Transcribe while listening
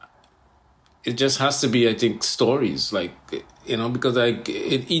it just has to be, I think, stories, like, because like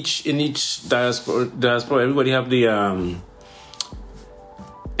in each diaspora, everybody have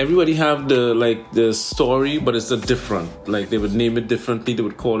the story, but it's a different. Like they would name it differently, they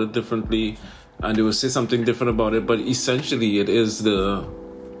would call it differently, and they would say something different about it. But essentially, it is the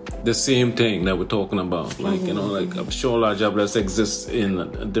same thing that we're talking about. Like like I'm sure La Diablesse exists in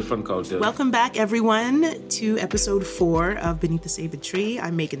a different culture. Welcome back, everyone, to episode 4 of Beneath the Sacred Tree.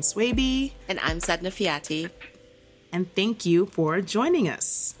 I'm Megan Swaby, and I'm Sadna Fiati, and thank you for joining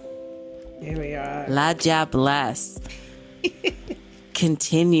us. Here we are, La Diablesse.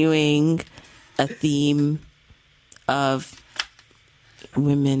 Continuing a theme of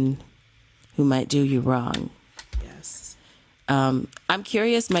women who might do you wrong. Yes. I'm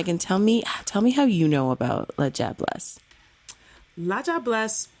curious, Megan, tell me how you know about La Diablesse. La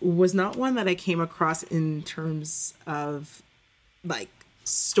Diablesse was not one that I came across in terms of like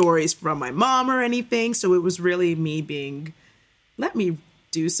stories from my mom or anything. So it was really me being, let me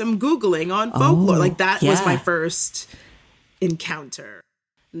do some Googling on folklore. Like that was my first encounter.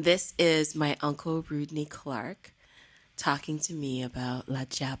 This is my Uncle Rudney Clark talking to me about La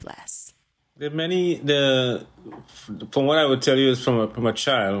Diablesse. From what I would tell you is from a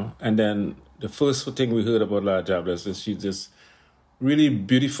child, and then the first thing we heard about La Diablesse is she's this really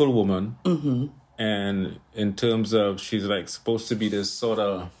beautiful woman, and in terms of she's like supposed to be this sort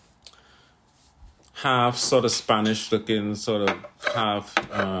of half sort of Spanish looking, sort of half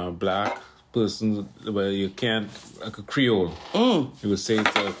black person, where you can't, like a Creole. You would say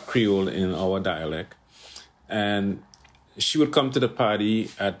it's a Creole in our dialect. And she would come to the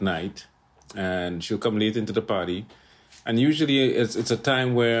party at night, and she'll come late into the party. And usually it's a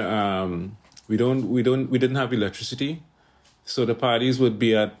time where we didn't have electricity, so the parties would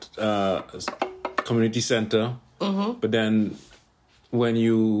be at community center. But then when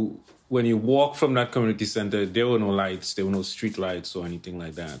you walk from that community center, there were no lights, there were no street lights or anything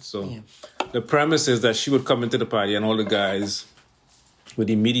like that. So the premise is that she would come into the party and all the guys would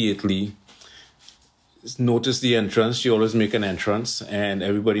immediately notice the entrance. She always make an entrance and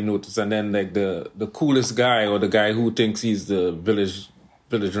everybody noticed. And then like the coolest guy, or the guy who thinks he's the village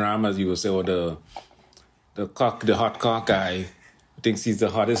ram, as you would say, or the hot cock guy who thinks he's the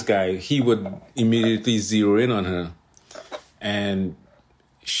hottest guy, he would immediately zero in on her. And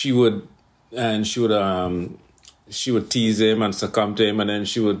she would tease him and succumb to him, and then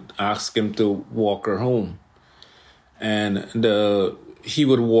she would ask him to walk her home. And he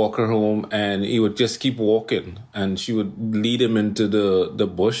would walk her home, and he would just keep walking, and she would lead him into the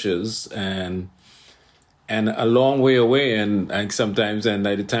bushes and a long way away, and sometimes, and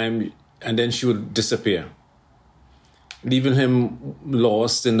by the time, and then she would disappear, leaving him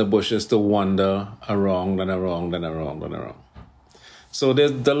lost in the bushes to wander around and around and around and around. So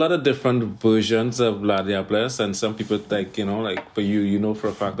there's a lot of different versions of La Diablesse, and some people like for you, for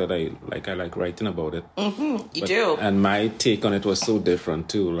a fact that I like writing about it. You do. And my take on it was so different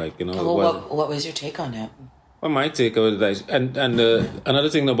too. What was your take on it? Well, my take on it is that, and another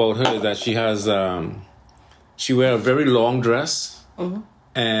thing about her is that she has she wears a very long dress,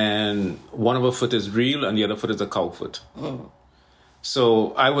 and one of her foot is real, and the other foot is a cow foot.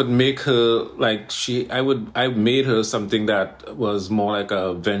 So I would make her I made her something that was more like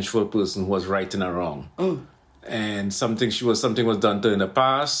a vengeful person who was righting her wrong. And something was done to her in the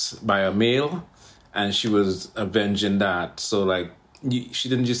past by a male, and she was avenging that. So she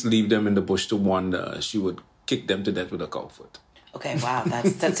didn't just leave them in the bush to wander. She would kick them to death with a cow foot. Okay, wow,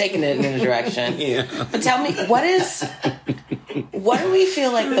 that's taking it in a direction. Yeah. But tell me, what do we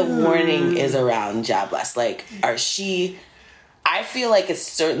feel like the warning is around Diablesse? Like, I feel like it's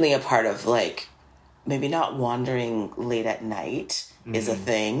certainly a part of maybe not wandering late at night is a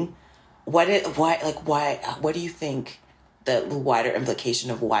thing. Why do you think the wider implication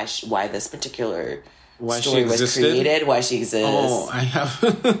of why this particular story was created, why she exists? Oh, I have.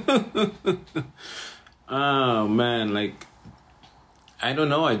 Oh man, I don't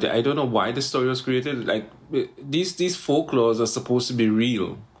know. I don't know why the story was created. These folklores are supposed to be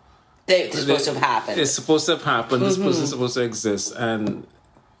real. They're supposed to have happened. It's supposed to have happened. This person's supposed to exist. And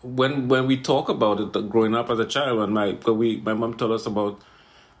when we talk about it, growing up as a child, and my mom told us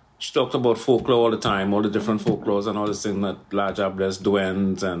she talked about folklore all the time, all the different folklores and all these things, that La Diablesse,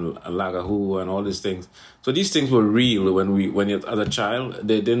 Duendes, and Lagahu, and all these things. So these things were real when you're as a child.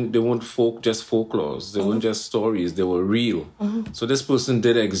 They weren't just folklores. They weren't just stories. They were real. So this person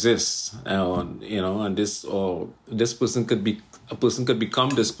did exist, and this person could become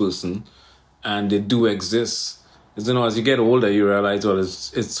this person, and they do exist. As you get older, you realize,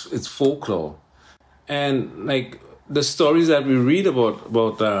 it's folklore, and the stories that we read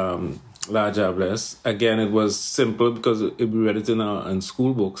about La Diablesse. Again, it was simple because we read it in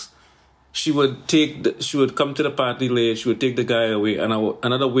school books. She would come to the party late. She would take the guy away, and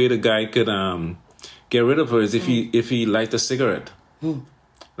another way the guy could get rid of her is if he light a cigarette.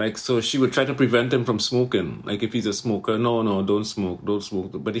 Like, so she would try to prevent him from smoking. Like, if he's a smoker, no, don't smoke.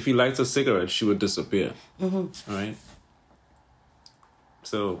 But if he lights a cigarette, she would disappear. All right.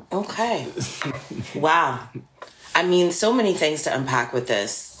 So. Okay. Wow. I mean, so many things to unpack with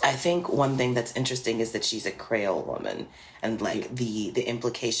this. I think one thing that's interesting is that she's a Creole woman, and like the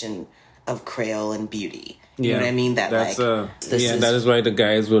implication of Creole and beauty. You know what I mean? That that's like that is why the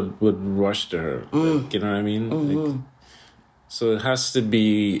guys would rush to her. Like, you know what I mean? Like, so it has to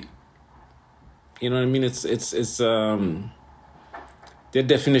be. You know what I mean? It's their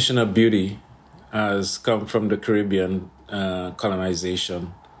definition of beauty has come from the Caribbean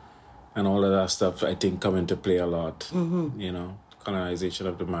colonization. And all of that stuff, I think, come into play a lot. You know, colonization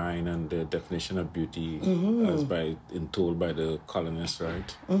of the mind and the definition of beauty as told by the colonists,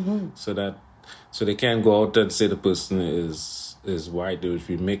 right? So they can't go out and say the person is white. They would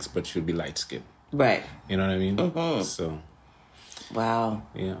be mixed, but should be light skinned. Right. You know what I mean? So. Wow.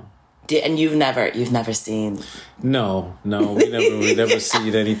 Yeah. And you've never seen? No, we never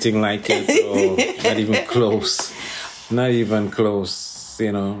seen anything like it. Or not even close. Not even close.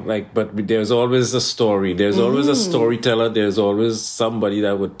 You know, like, but there's always a story. There's always a storyteller. There's always somebody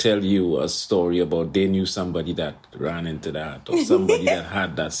that would tell you a story about they knew somebody that ran into that or somebody that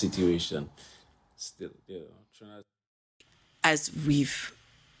had that situation. Still, you know, as we've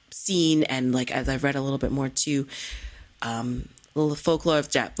seen and like as I've read a little bit more too, the folklore of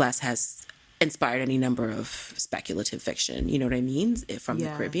Diablesse has inspired any number of speculative fiction, you know what I mean, from the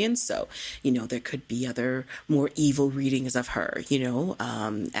Caribbean. So, you know, there could be other more evil readings of her, you know,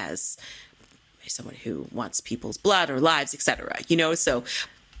 as someone who wants people's blood or lives, etc. You know, so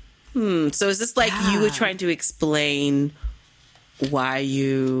so is this like you were trying to explain why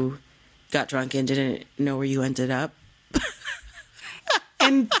you got drunk and didn't know where you ended up?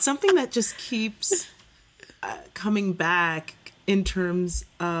 And something that just keeps coming back in terms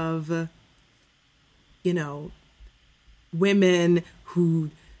of, you know, women who,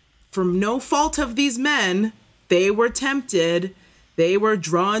 from no fault of these men, they were tempted, they were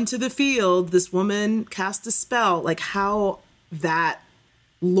drawn to the field. This woman cast a spell. Like, how that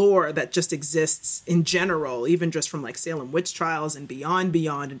lore that just exists in general, even just from like Salem witch trials and beyond,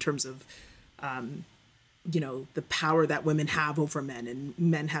 in terms of, you know, the power that women have over men, and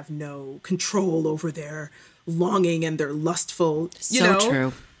men have no control over their longing and their lustful, you know?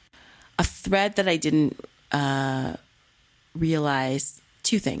 True. A thread that I didn't realize,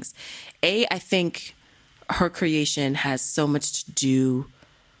 two things. A, I think her creation has so much to do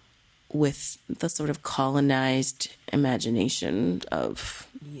with the sort of colonized imagination of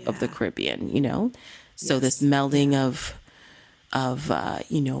the Caribbean, you know? So this melding of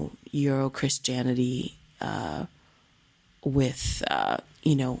you know, Euro Christianity with,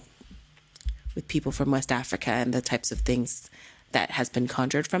 you know, with people from West Africa and the types of things that has been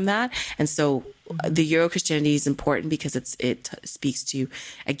conjured from that. And so the Euro Christianity is important because it speaks to,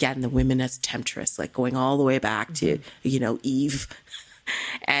 again, the women as temptress, like going all the way back to, you know, Eve.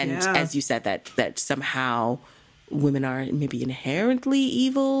 And as you said, that somehow women are maybe inherently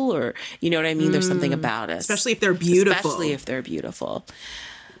evil, or, you know what I mean? There's something about us. Especially if they're beautiful.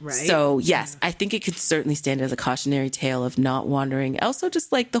 Right. So, yes, I think it could certainly stand as a cautionary tale of not wandering. Also,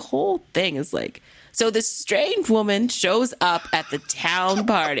 just like the whole thing is like, so this strange woman shows up at the town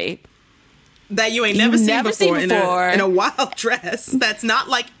party that you ain't never seen before. In a wild dress. That's not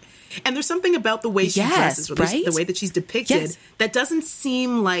like, and there's something about the way she dresses, or the way that she's depicted, that doesn't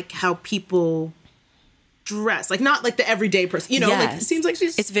seem like how people dress, like not like the everyday person, you know, like it seems like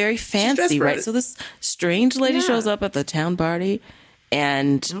it's very fancy, right? So this strange lady shows up at the town party,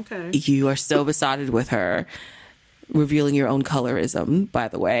 and you are so besotted with her, revealing your own colorism, by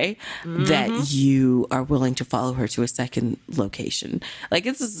the way, that you are willing to follow her to a second location. Like,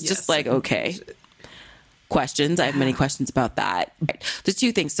 this is just like, okay. Questions. I have many questions about that. There's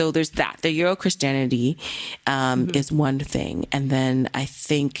two things. So there's that. The Euro Christianity is one thing. And then I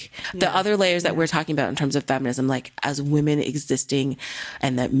think the other layers that we're talking about in terms of feminism, like as women existing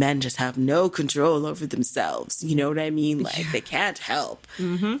and that men just have no control over themselves. You know what I mean? Like they can't help.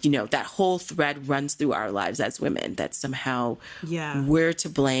 You know, that whole thread runs through our lives as women, that somehow we're to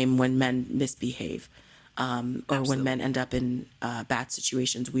blame when men misbehave, or when men end up in bad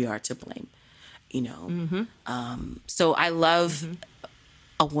situations, we are to blame. You know, so I love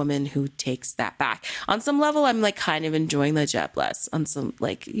a woman who takes that back. On some level, I'm like kind of enjoying the Diablesse. On some,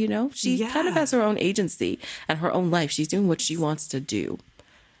 like, you know, she kind of has her own agency and her own life. She's doing what she wants to do.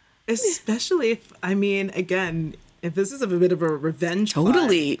 Especially if, I mean, again, if this is a bit of a revenge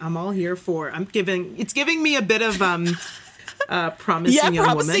Totally. plot, I'm all here for. It's giving me a bit of Promising Young Woman.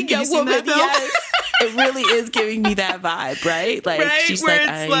 Promising Young Woman. Yes. It really is giving me that vibe, right? Like, right? She's like,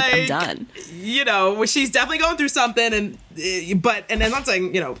 I'm done. You know, she's definitely going through something, and I'm not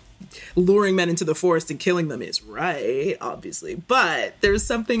saying, you know, luring men into the forest and killing them is right, obviously, but there's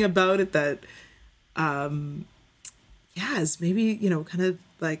something about it that, is maybe, you know, kind of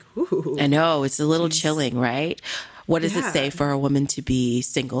like, ooh. I know, it's a little chilling, right? What does it say for a woman to be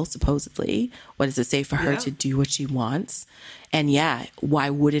single, supposedly? What does it say for her to do what she wants? And why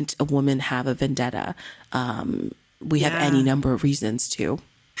wouldn't a woman have a vendetta? We have any number of reasons to.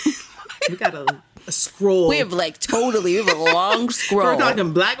 We got a scroll. We have we have a long scroll. We're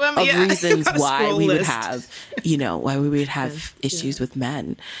talking black women of reasons why we would have, you know, why we would have issues with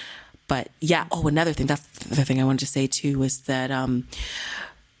men. But another thing. That's the other thing I wanted to say too was that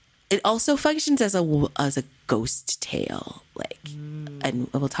it also functions as a ghost tale, and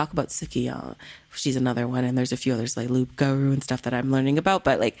we'll talk about Sukiya. She's another one, and there's a few others like Loop Guru and stuff that I'm learning about.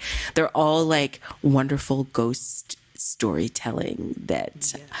 But like, they're all like wonderful ghost storytelling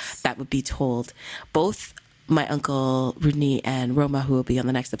that would be told. Both my uncle Rudney and Roma, who will be on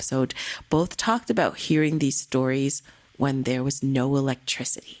the next episode, both talked about hearing these stories when there was no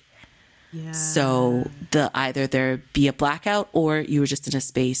electricity. Yeah. So either there be a blackout or you were just in a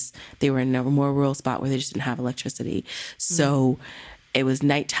space. They were in a more rural spot where they just didn't have electricity. So it was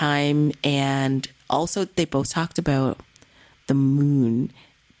nighttime, and also they both talked about the moon,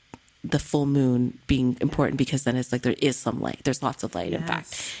 the full moon being important because then it's like there is some light. There's lots of light, in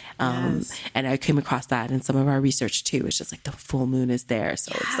fact. And I came across that in some of our research too. It's just like the full moon is there,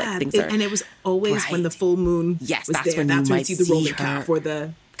 so it's like things are. And it was always when the full moon was that's there. when That's you when might you see the rolling her. calf or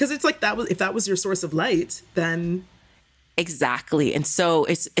the. Because it's like if that was your source of light, then exactly. And so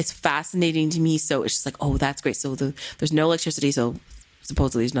it's fascinating to me. So it's just like, oh, that's great. So there's no electricity, so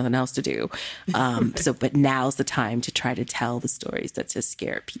supposedly there's nothing else to do. But now's the time to try to tell the stories that to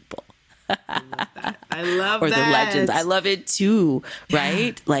scare people. I love or that. The legends. I love it too,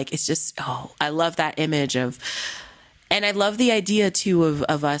 right? Like, it's just, I love that image of. And I love the idea too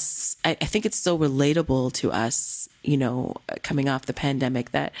of us. I think it's so relatable to us, you know, coming off the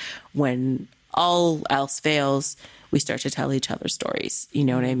pandemic, that when all else fails, we start to tell each other stories. You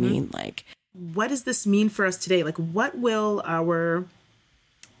know what I mean? Like, what does this mean for us today? Like, what will our,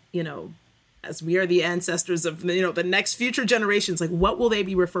 you know, as we are the ancestors of, you know, the next future generations, like, what will they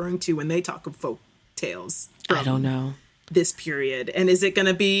be referring to when they talk of folk tales? I don't know. This period. And is it going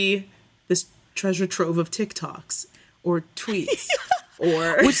to be this treasure trove of TikToks? Or tweets,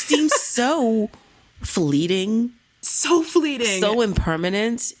 which seems so fleeting, so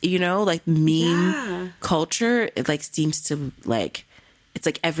impermanent. You know, like meme culture. It like seems to like it's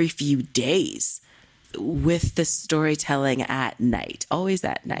like every few days with the storytelling at night, always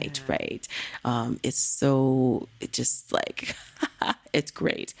at night, right? It just like it's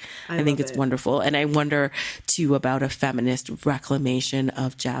great. I think it's wonderful, and I wonder too about a feminist reclamation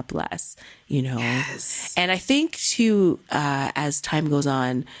of Diablesse, you know. And I think too, as time goes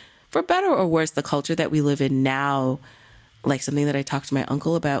on, for better or worse, the culture that we live in now, like something that I talked to my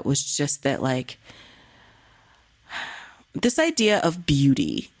uncle about was just that, like, this idea of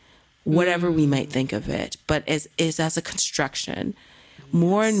beauty, whatever we might think of it, but is as a construction.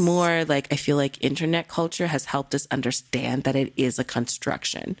 More and more, like, I feel like internet culture has helped us understand that it is a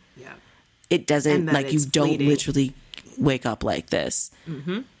construction. Yeah. It doesn't, like, you don't literally wake up like this.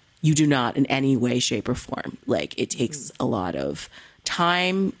 Mm-hmm. You do not in any way, shape, or form. Like, it takes a lot of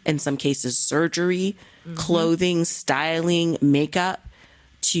time, in some cases surgery, clothing, styling, makeup,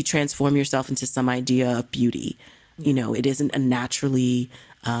 to transform yourself into some idea of beauty. You know, it isn't a naturally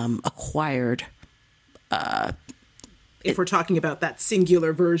acquired if we're talking about that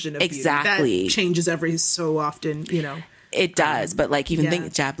singular version of beauty, that changes every so often, you know. It does, but like even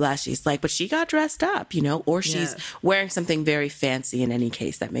think Diablesse, she's like, but she got dressed up, you know, or she's wearing something very fancy in any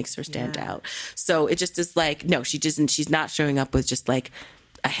case that makes her stand out. So it just is like, no, she's not showing up with just like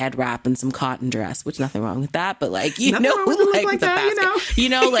a head wrap and some cotton dress, which nothing wrong with that, but like, you know, like with a basket, you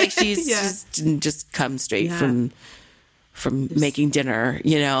know, like she just come straight from making dinner,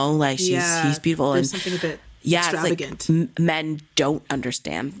 you know, like she's beautiful. There's and something a bit extravagant. It's like men don't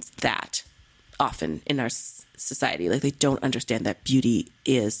understand that often in our society. Like, they don't understand that beauty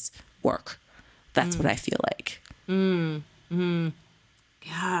is work. That's what I feel like. Yeah.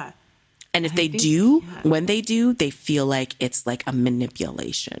 And if when they do, they feel like it's like a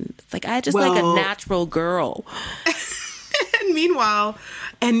manipulation. It's like, I just like a natural girl. And meanwhile,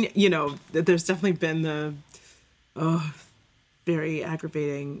 and you know, there's definitely been the very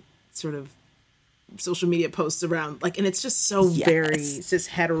aggravating sort of social media posts around, like, and it's just so very cis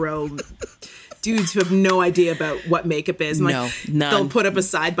hetero dudes who have no idea about what makeup is. And, like, none. They'll put up a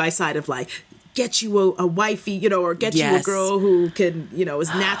side by side of like, get you a wifey, you know, or get you a girl who can, you know, is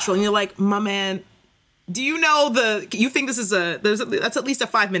natural. And you're like, my man, do you know you think this is that's at least a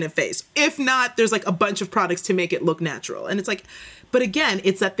 5-minute face. If not, there's like a bunch of products to make it look natural. And it's like, but again,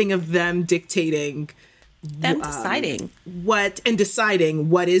 it's that thing of them dictating, deciding what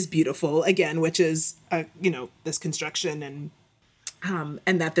is beautiful again, which is, you know, this construction and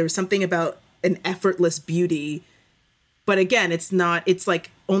that there's something about an effortless beauty. But again, it's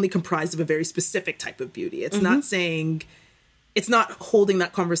like only comprised of a very specific type of beauty. It's not saying, it's not holding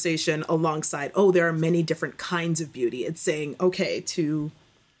that conversation alongside, oh, there are many different kinds of beauty. It's saying, okay, to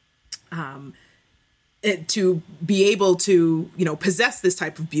be able to, you know, possess this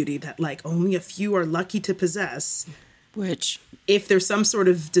type of beauty that like only a few are lucky to possess. Which, if there's some sort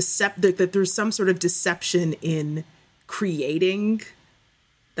of that there's some sort of deception in creating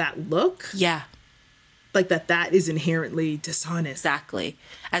that look. Yeah. Like that is inherently dishonest. Exactly.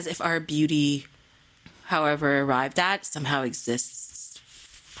 As if our beauty, however arrived at, somehow exists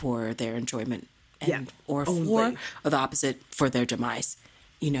for their enjoyment or the opposite, for their demise,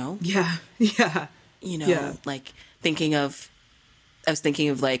 you know? Yeah. Yeah. You know, like I was thinking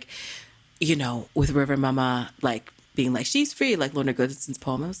of like, you know, with River Mama, like being like, she's free, like Lorna Goodson's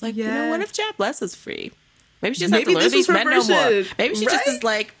poem. I was like, you know, what if Diablesse is free? Maybe she doesn't have to learn these men no more. Maybe she just is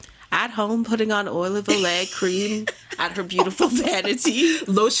like at home putting on oil of Olay cream at her beautiful vanity.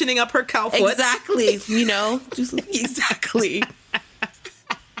 Lotioning up her cow foot. Exactly. You know, just exactly.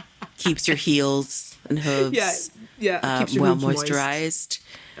 Keeps your heels and hooves keeps your hooves moisturized.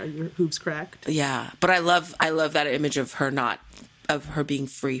 Your hooves cracked. Yeah. But I love that image of her being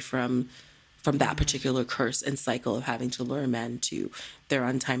free from that particular curse and cycle of having to lure men to their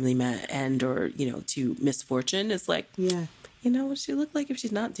untimely end or, you know, to misfortune. It's like, you know, what does she look like if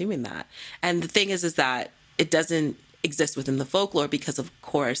she's not doing that? And the thing is that it doesn't exist within the folklore because, of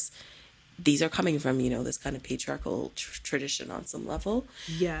course, these are coming from, you know, this kind of patriarchal tradition on some level.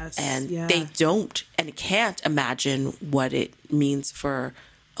 Yes. And they don't and can't imagine what it means for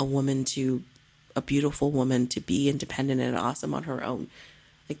a beautiful woman to be independent and awesome on her own.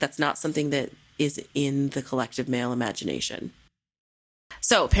 Like, that's not something that is in the collective male imagination.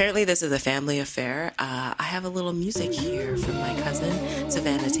 So apparently this is a family affair. I have a little music here from my cousin,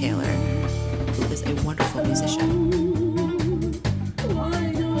 Savannah Taylor, who is a wonderful musician.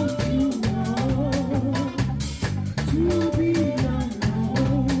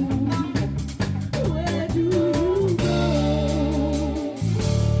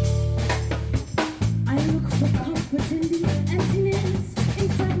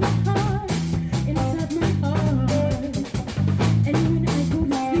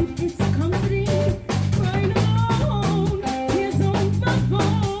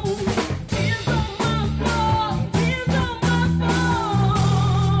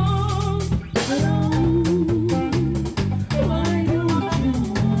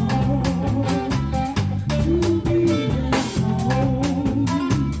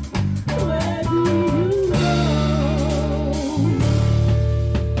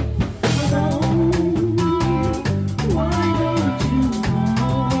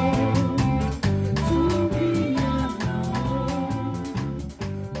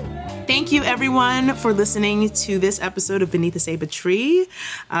 Thank you, everyone, for listening to this episode of Beneath the Ceiba Tree.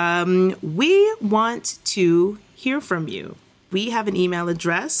 We want to hear from you. We have an email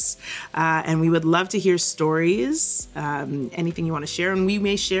address, and we would love to hear stories, anything you want to share, and we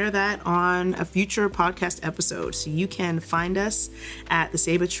may share that on a future podcast episode. So you can find us at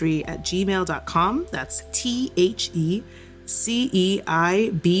theceibatree@gmail.com. That's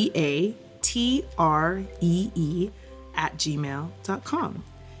THECEIBATREE@gmail.com.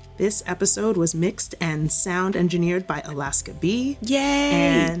 This episode was mixed and sound engineered by Alaska B. Yay!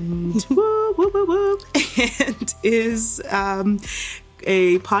 And woo, woo, woo, woo, and is a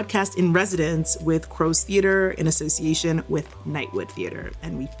podcast in residence with Crow's Theater in association with Nightwood Theater.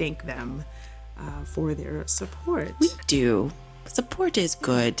 And we thank them for their support. We do. Support is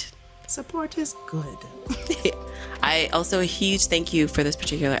good. Support is good. I also a huge thank you for this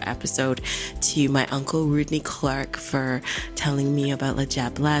particular episode to my uncle Rudney Clark for telling me about La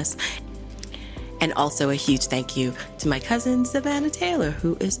Diablesse. And also a huge thank you to my cousin Savannah Taylor,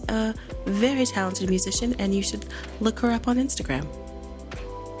 who is a very talented musician, and you should look her up on Instagram.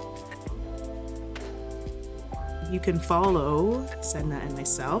 You can follow Sedna and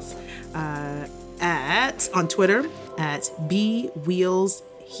myself on Twitter at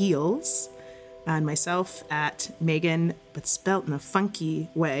BWheelsHeels. And myself at Megan, but spelt in a funky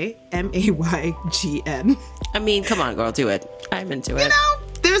way, Maygn. I mean, come on, girl, do it. I'm into it. You know,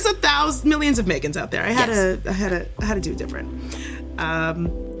 there's millions of Megans out there. I had to do it different.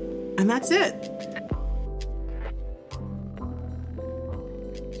 And that's it.